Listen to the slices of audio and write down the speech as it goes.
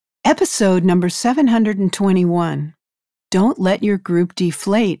Episode number 721. Don't let your group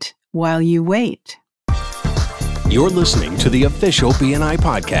deflate while you wait. You're listening to the official BNI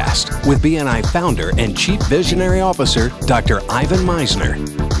podcast with BNI founder and Chief Visionary Officer, Dr. Ivan Misner.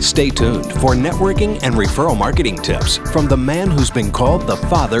 Stay tuned for networking and referral marketing tips from the man who's been called the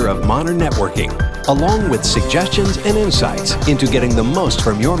father of modern networking, along with suggestions and insights into getting the most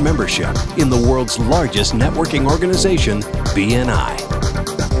from your membership in the world's largest networking organization, BNI.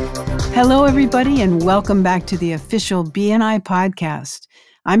 Hello, everybody, and welcome back to the official BNI podcast.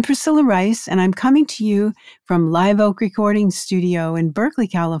 I'm Priscilla Rice, and I'm coming to you from Live Oak Recording Studio in Berkeley,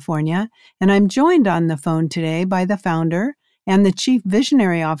 California, and I'm joined on the phone today by the founder and the Chief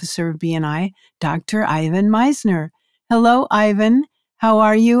Visionary Officer of BNI, Dr. Ivan Misner. Hello, Ivan. How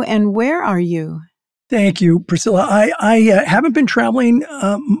are you, and where are you? Thank you, Priscilla. I haven't been traveling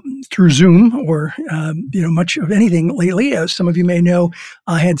through Zoom or much of anything lately. As some of you may know,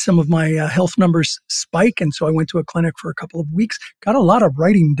 I had some of my health numbers spike, and so I went to a clinic for a couple of weeks. Got a lot of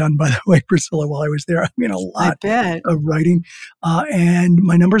writing done, by the way, Priscilla, while I was there. I mean, a lot of writing. And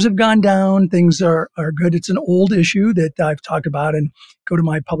my numbers have gone down. Things are good. It's an old issue that I've talked about, and go to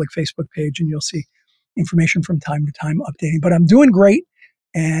my public Facebook page, and you'll see information from time to time updating. But I'm doing great.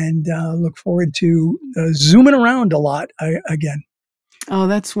 And look forward to zooming around a lot again. Oh,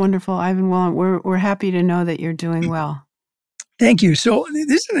 that's wonderful, Ivan. Well, we're happy to know that you're doing well. Thank you. So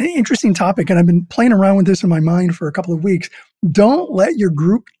this is an interesting topic, and I've been playing around with this in my mind for a couple of weeks. Don't let your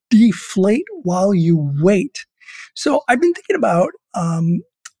group deflate while you wait. So I've been thinking about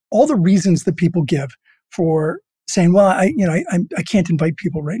all the reasons that people give for saying, "Well, I can't invite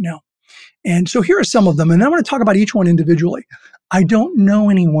people right now." And so here are some of them, and I want to talk about each one individually. I don't know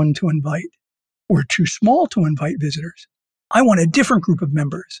anyone to invite. We're too small to invite visitors. I want a different group of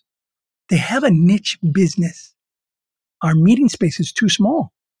members. They have a niche business. Our meeting space is too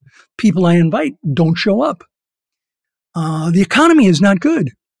small. People I invite don't show up. The economy is not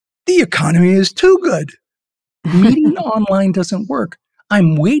good. The economy is too good. Meeting online doesn't work.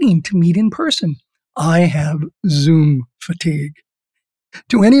 I'm waiting to meet in person. I have Zoom fatigue.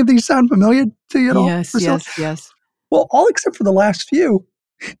 Do any of these sound familiar to you at all? Yes. Well, all except for the last few,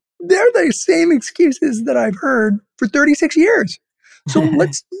 they're the same excuses that I've heard for 36 years. So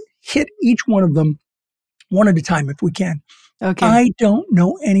let's hit each one of them one at a time if we can. Okay. I don't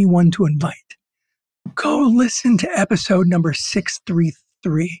know anyone to invite. Go listen to episode number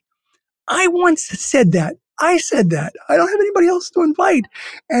 633. I once said that. I said that. I don't have anybody else to invite.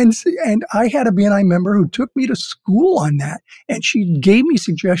 And I had a BNI member who took me to school on that. And she gave me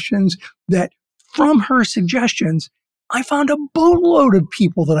suggestions that from her suggestions, I found a boatload of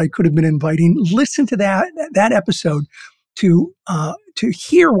people that I could have been inviting. Listen to that episode to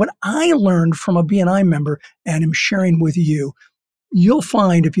hear what I learned from a BNI member and am sharing with you. You'll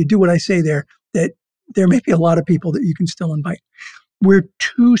find, if you do what I say there, that there may be a lot of people that you can still invite. We're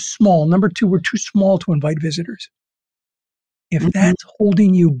too small. Number two, we're too small to invite visitors. If that's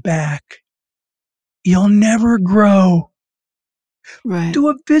holding you back, you'll never grow. Right. Do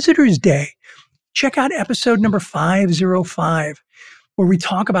a visitor's day. Check out episode number 505, where we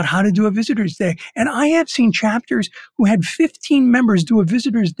talk about how to do a visitor's day. And I have seen chapters who had 15 members do a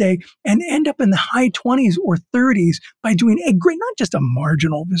visitor's day and end up in the high 20s or 30s by doing a great, not just a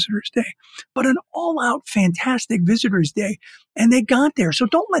marginal visitor's day, but an all-out fantastic visitor's day. And they got there. So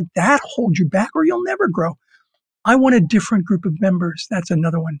don't let that hold you back or you'll never grow. I want a different group of members. That's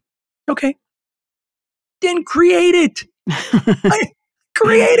another one. Okay. Then create it.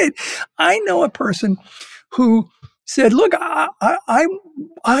 Create it. I know a person who said, look,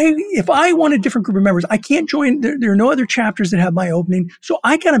 if I want a different group of members, I can't join. There are no other chapters that have my opening. So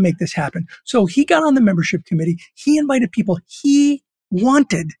I got to make this happen. So he got on the membership committee. He invited people he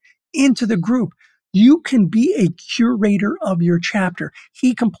wanted into the group. You can be a curator of your chapter.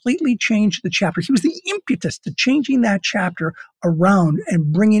 He completely changed the chapter. He was the impetus to changing that chapter around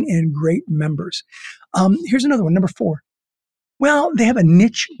and bringing in great members. Here's another one, number 4. Well, they have a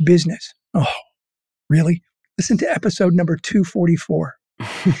niche business. Oh, really? Listen to episode number 244.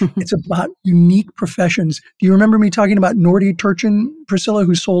 It's about unique professions. Do you remember me talking about Nordy Turchin, Priscilla,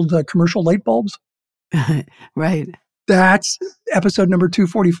 who sold commercial light bulbs? Right. That's episode number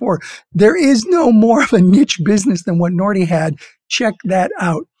 244. There is no more of a niche business than what Nordy had. Check that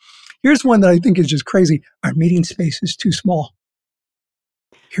out. Here's one that I think is just crazy. Our meeting space is too small.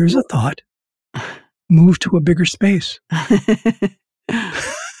 Here's a thought. Move to a bigger space. I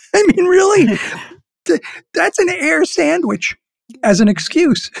mean, really, that's an air sandwich as an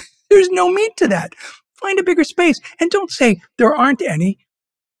excuse. There's no meat to that. Find a bigger space. And don't say there aren't any.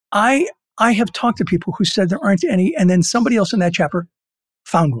 I have talked to people who said there aren't any, and then somebody else in that chapter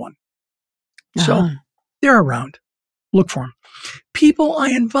found one. So they're around. Look for them. People I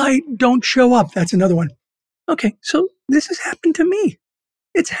invite don't show up. That's another one. Okay, so this has happened to me.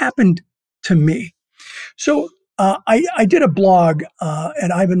 It's happened to me. So I did a blog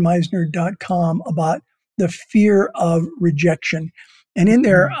at ivanmeisner.com about the fear of rejection. And in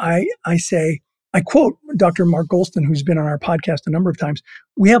there, I quote Dr. Mark Golston, who's been on our podcast a number of times.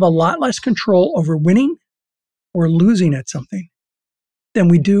 We have a lot less control over winning or losing at something than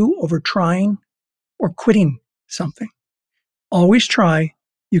we do over trying or quitting something. Always try,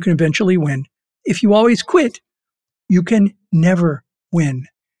 you can eventually win. If you always quit, you can never win.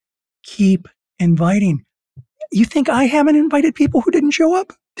 Keep inviting. You think I haven't invited people who didn't show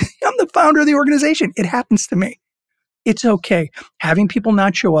up? I'm the founder of the organization. It happens to me. It's okay. Having people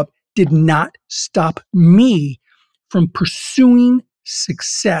not show up did not stop me from pursuing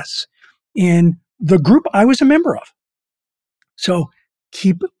success in the group I was a member of. So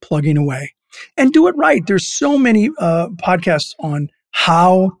keep plugging away and do it right. There's so many podcasts on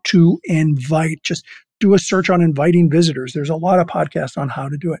how to invite. Just do a search on inviting visitors. There's a lot of podcasts on how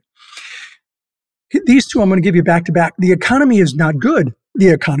to do it. These two I'm going to give you back to back. The economy is not good. The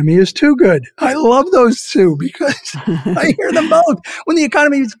economy is too good. I love those two because I hear them both. When the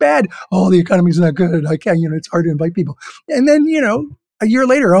economy is bad, oh, the economy's not good. I can't, it's hard to invite people. And then, a year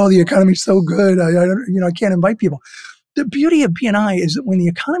later, oh, the economy's so good. I can't invite people. The beauty of BNI is that when the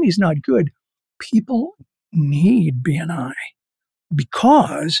economy is not good, people need BNI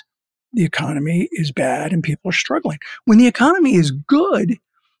because the economy is bad and people are struggling. When the economy is good,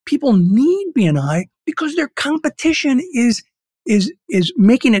 people need BNI because their competition is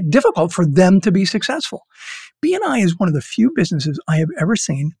making it difficult for them to be successful. BNI is one of the few businesses I have ever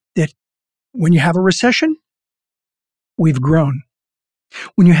seen that when you have a recession, we've grown.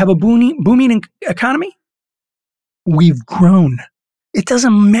 When you have a booming economy, we've grown. It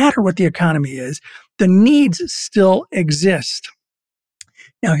doesn't matter what the economy is. The needs still exist.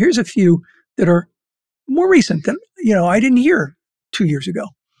 Now, here's a few that are more recent than, I didn't hear 2 years ago.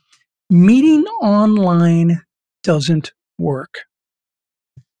 Meeting online doesn't work.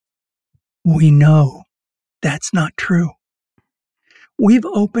 We know that's not true. We've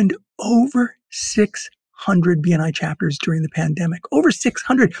opened over 600 BNI chapters during the pandemic. Over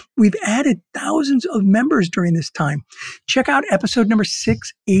 600. We've added thousands of members during this time. Check out episode number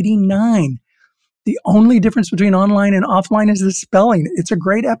 689. The only difference between online and offline is the spelling. It's a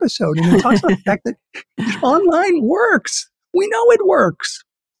great episode. And it talks about the fact that online works. We know it works.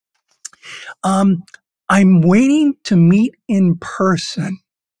 I'm waiting to meet in person.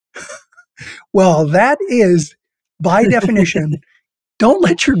 Well, that is, by definition, don't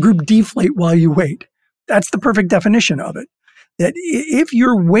let your group deflate while you wait. That's the perfect definition of it. That if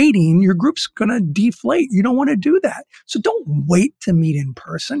you're waiting, your group's going to deflate. You don't want to do that. So don't wait to meet in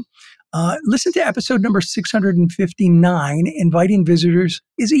person. Listen to episode number 659. Inviting visitors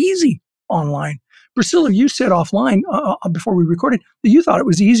is easy online. Priscilla, you said offline before we recorded that you thought it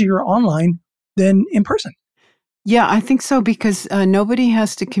was easier online than in person. Yeah, I think so because nobody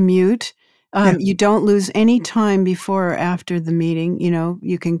has to commute. You don't lose any time before or after the meeting.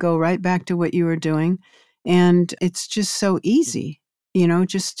 You can go right back to what you were doing. And it's just so easy.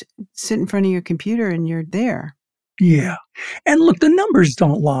 Just sit in front of your computer and you're there. Yeah. And look, the numbers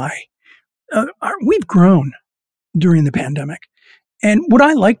don't lie. We've grown during the pandemic. And would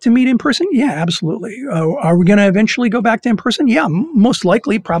I like to meet in person? Yeah, absolutely. Are we going to eventually go back to in person? Yeah, most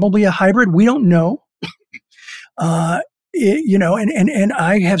likely, probably a hybrid. We don't know. And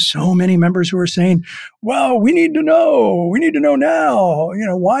I have so many members who are saying, well, we need to know now,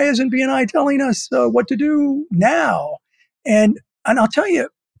 why isn't BNI telling us what to do now? And I'll tell you,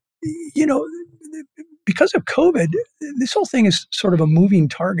 because of COVID, this whole thing is sort of a moving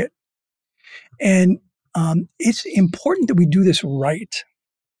target. And it's important that we do this right.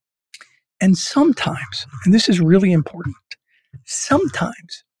 And sometimes, and this is really important,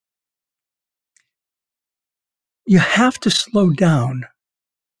 sometimes you have to slow down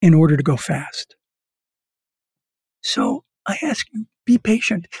in order to go fast. So I ask you, be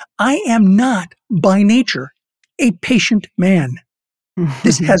patient. I am not, by nature, a patient man.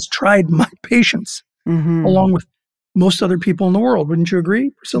 This has tried my patience, along with most other people in the world. Wouldn't you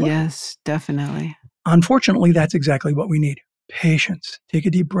agree, Priscilla? Yes, definitely. Unfortunately, that's exactly what we need. Patience. Take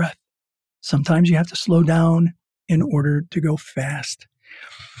a deep breath. Sometimes you have to slow down in order to go fast.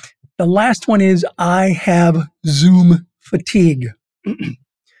 The last one is I have Zoom fatigue.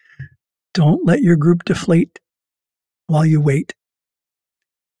 Don't let your group deflate while you wait.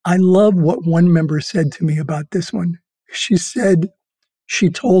 I love what one member said to me about this one. She said, she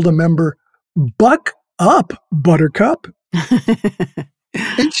told a member, buck up, Buttercup.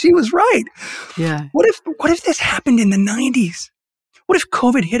 And she was right. Yeah. What if this happened in the 90s? What if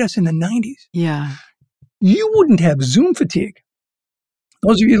COVID hit us in the 90s? Yeah. You wouldn't have Zoom fatigue.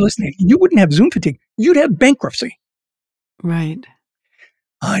 Those of you listening, you wouldn't have Zoom fatigue. You'd have bankruptcy. Right.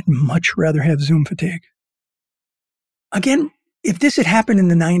 I'd much rather have Zoom fatigue. Again, if this had happened in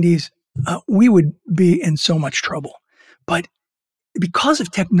the 90s, we would be in so much trouble. But because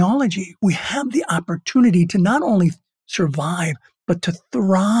of technology, we have the opportunity to not only survive, but to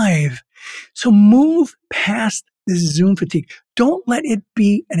thrive. So move past this Zoom fatigue. Don't let it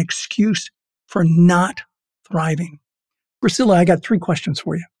be an excuse for not thriving. Priscilla, I got 3 questions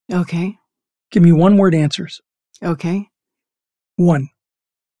for you. Okay. Give me one-word answers. Okay. 1,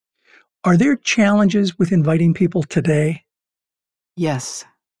 are there challenges with inviting people today? Yes.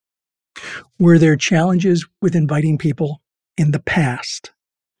 Were there challenges with inviting people in the past?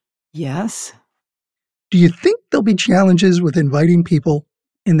 Yes. Do you think there'll be challenges with inviting people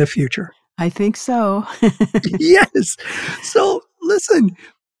in the future? I think so. Yes. So listen,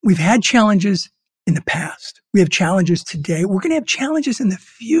 we've had challenges in the past. We have challenges today. We're going to have challenges in the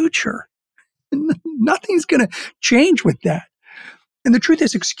future. Nothing's going to change with that. And the truth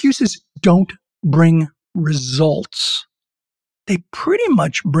is, excuses don't bring results. They pretty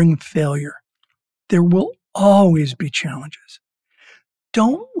much bring failure. There will always be challenges.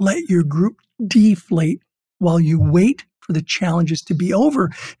 Don't let your group deflate while you wait for the challenges to be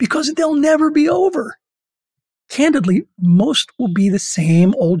over, because they'll never be over. Candidly, most will be the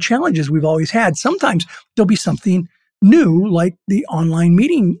same old challenges we've always had. Sometimes there'll be something new, like the online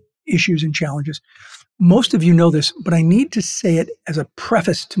meeting issues and challenges. Most of you know this, but I need to say it as a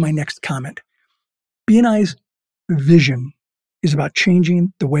preface to my next comment. BNI's vision is about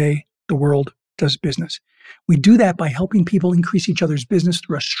changing the way the world does business. We do that by helping people increase each other's business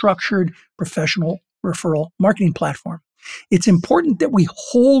through a structured, professional referral marketing platform. It's important that we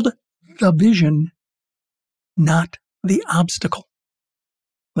hold the vision, not the obstacle.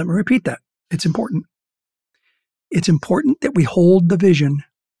 Let me repeat that. It's important. It's important that we hold the vision,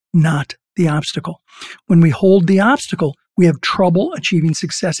 not the obstacle. When we hold the obstacle, we have trouble achieving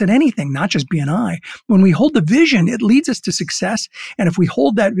success at anything, not just BNI. When we hold the vision, it leads us to success. And if we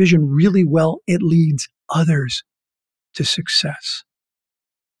hold that vision really well, it leads others to success.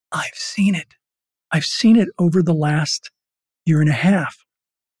 I've seen it. I've seen it over the last year and a half.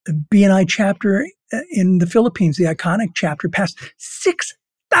 The BNI chapter in the Philippines, the iconic chapter, passed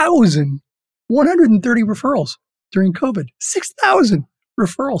 6,130 referrals during COVID. 6,000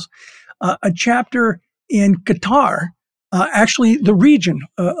 referrals. A chapter in Qatar, actually the region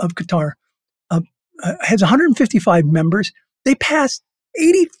of Qatar, has 155 members. They passed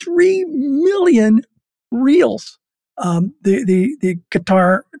 83 million reals, the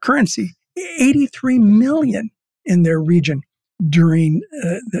Qatar currency, 83 million in their region during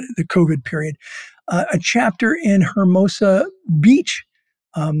the COVID period. A chapter in Hermosa Beach,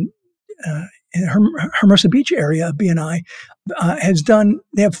 in Hermosa Beach area of BNI,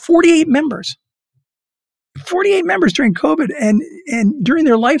 they have 48 members. 48 members during COVID and during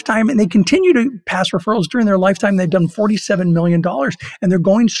their lifetime, and they continue to pass referrals during their lifetime. They've done $47 million, and they're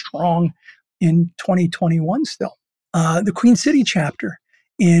going strong in 2021 still. The Queen City chapter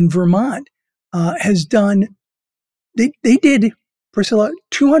in Vermont has done, they did, Priscilla,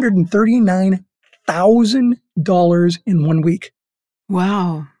 $239,000 in 1 week.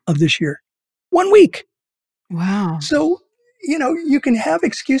 Wow. Of this year. 1 week. Wow. So, you can have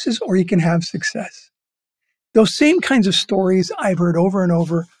excuses or you can have success. Those same kinds of stories I've heard over and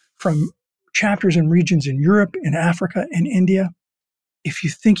over from chapters and regions in Europe, in Africa, and India. If you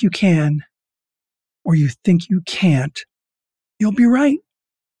think you can, or you think you can't, you'll be right.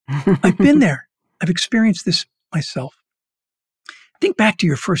 I've been there. I've experienced this myself. Think back to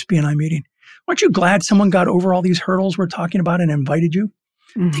your first BNI meeting. Aren't you glad someone got over all these hurdles we're talking about and invited you?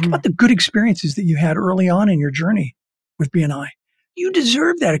 Mm-hmm. Think about the good experiences that you had early on in your journey with BNI. You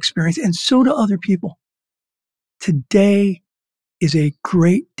deserve that experience, and so do other people. Today is a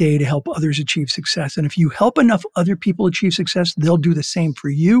great day to help others achieve success. And if you help enough other people achieve success, they'll do the same for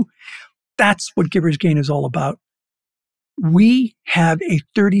you. That's what Giver's Gain is all about. We have a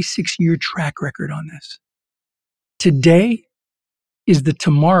 36-year track record on this. Today is the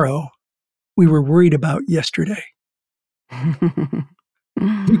tomorrow we were worried about yesterday.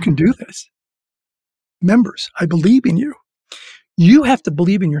 You can do this. Members, I believe in you. You have to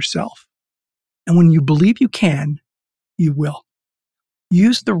believe in yourself. And when you believe you can, you will.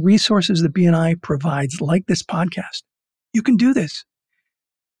 Use the resources that BNI provides, like this podcast. You can do this.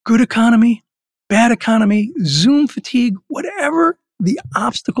 Good economy, bad economy, Zoom fatigue, whatever the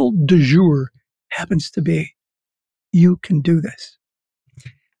obstacle du jour happens to be, you can do this.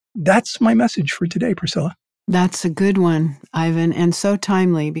 that's my message for today, Priscilla. That's a good one, Ivan, and so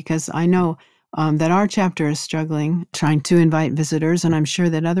timely because I know that our chapter is struggling trying to invite visitors, and I'm sure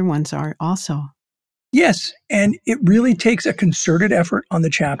that other ones are also. Yes, and it really takes a concerted effort on the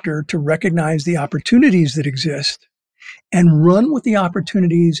chapter to recognize the opportunities that exist and run with the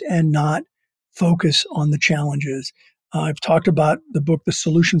opportunities and not focus on the challenges. I've talked about the book, The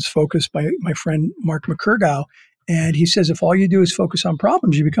Solutions Focus by my friend Mark McCurgow, and he says if all you do is focus on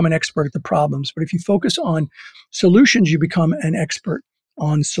problems, you become an expert at the problems. But if you focus on solutions, you become an expert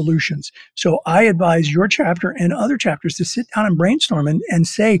on solutions. So I advise your chapter and other chapters to sit down and brainstorm and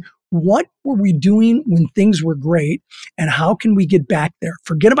say, what were we doing when things were great and how can we get back there?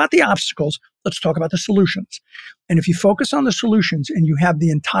 Forget about the obstacles. Let's talk about the solutions. And if you focus on the solutions and you have the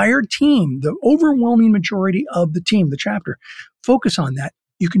entire team, the overwhelming majority of the team, the chapter, focus on that,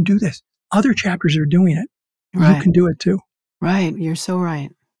 you can do this. Other chapters are doing it. Right. You can do it too. Right. You're so right.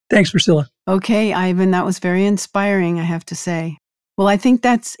 Thanks, Priscilla. Okay, Ivan, that was very inspiring, I have to say. Well, I think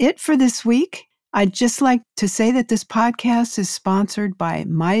that's it for this week. I'd just like to say that this podcast is sponsored by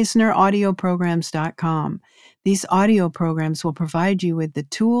MeisnerAudioprograms.com. These audio programs will provide you with the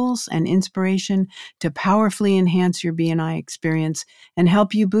tools and inspiration to powerfully enhance your BNI experience and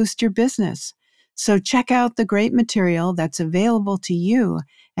help you boost your business. So check out the great material that's available to you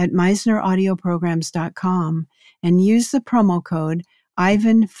at MeisnerAudioprograms.com and use the promo code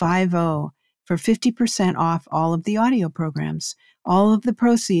IVAN50 for 50% off all of the audio programs. All of the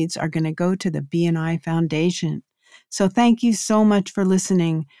proceeds are going to go to the BNI Foundation. So thank you so much for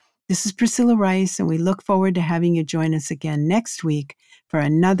listening. This is Priscilla Rice, and we look forward to having you join us again next week for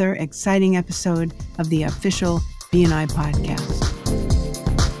another exciting episode of the official BNI podcast.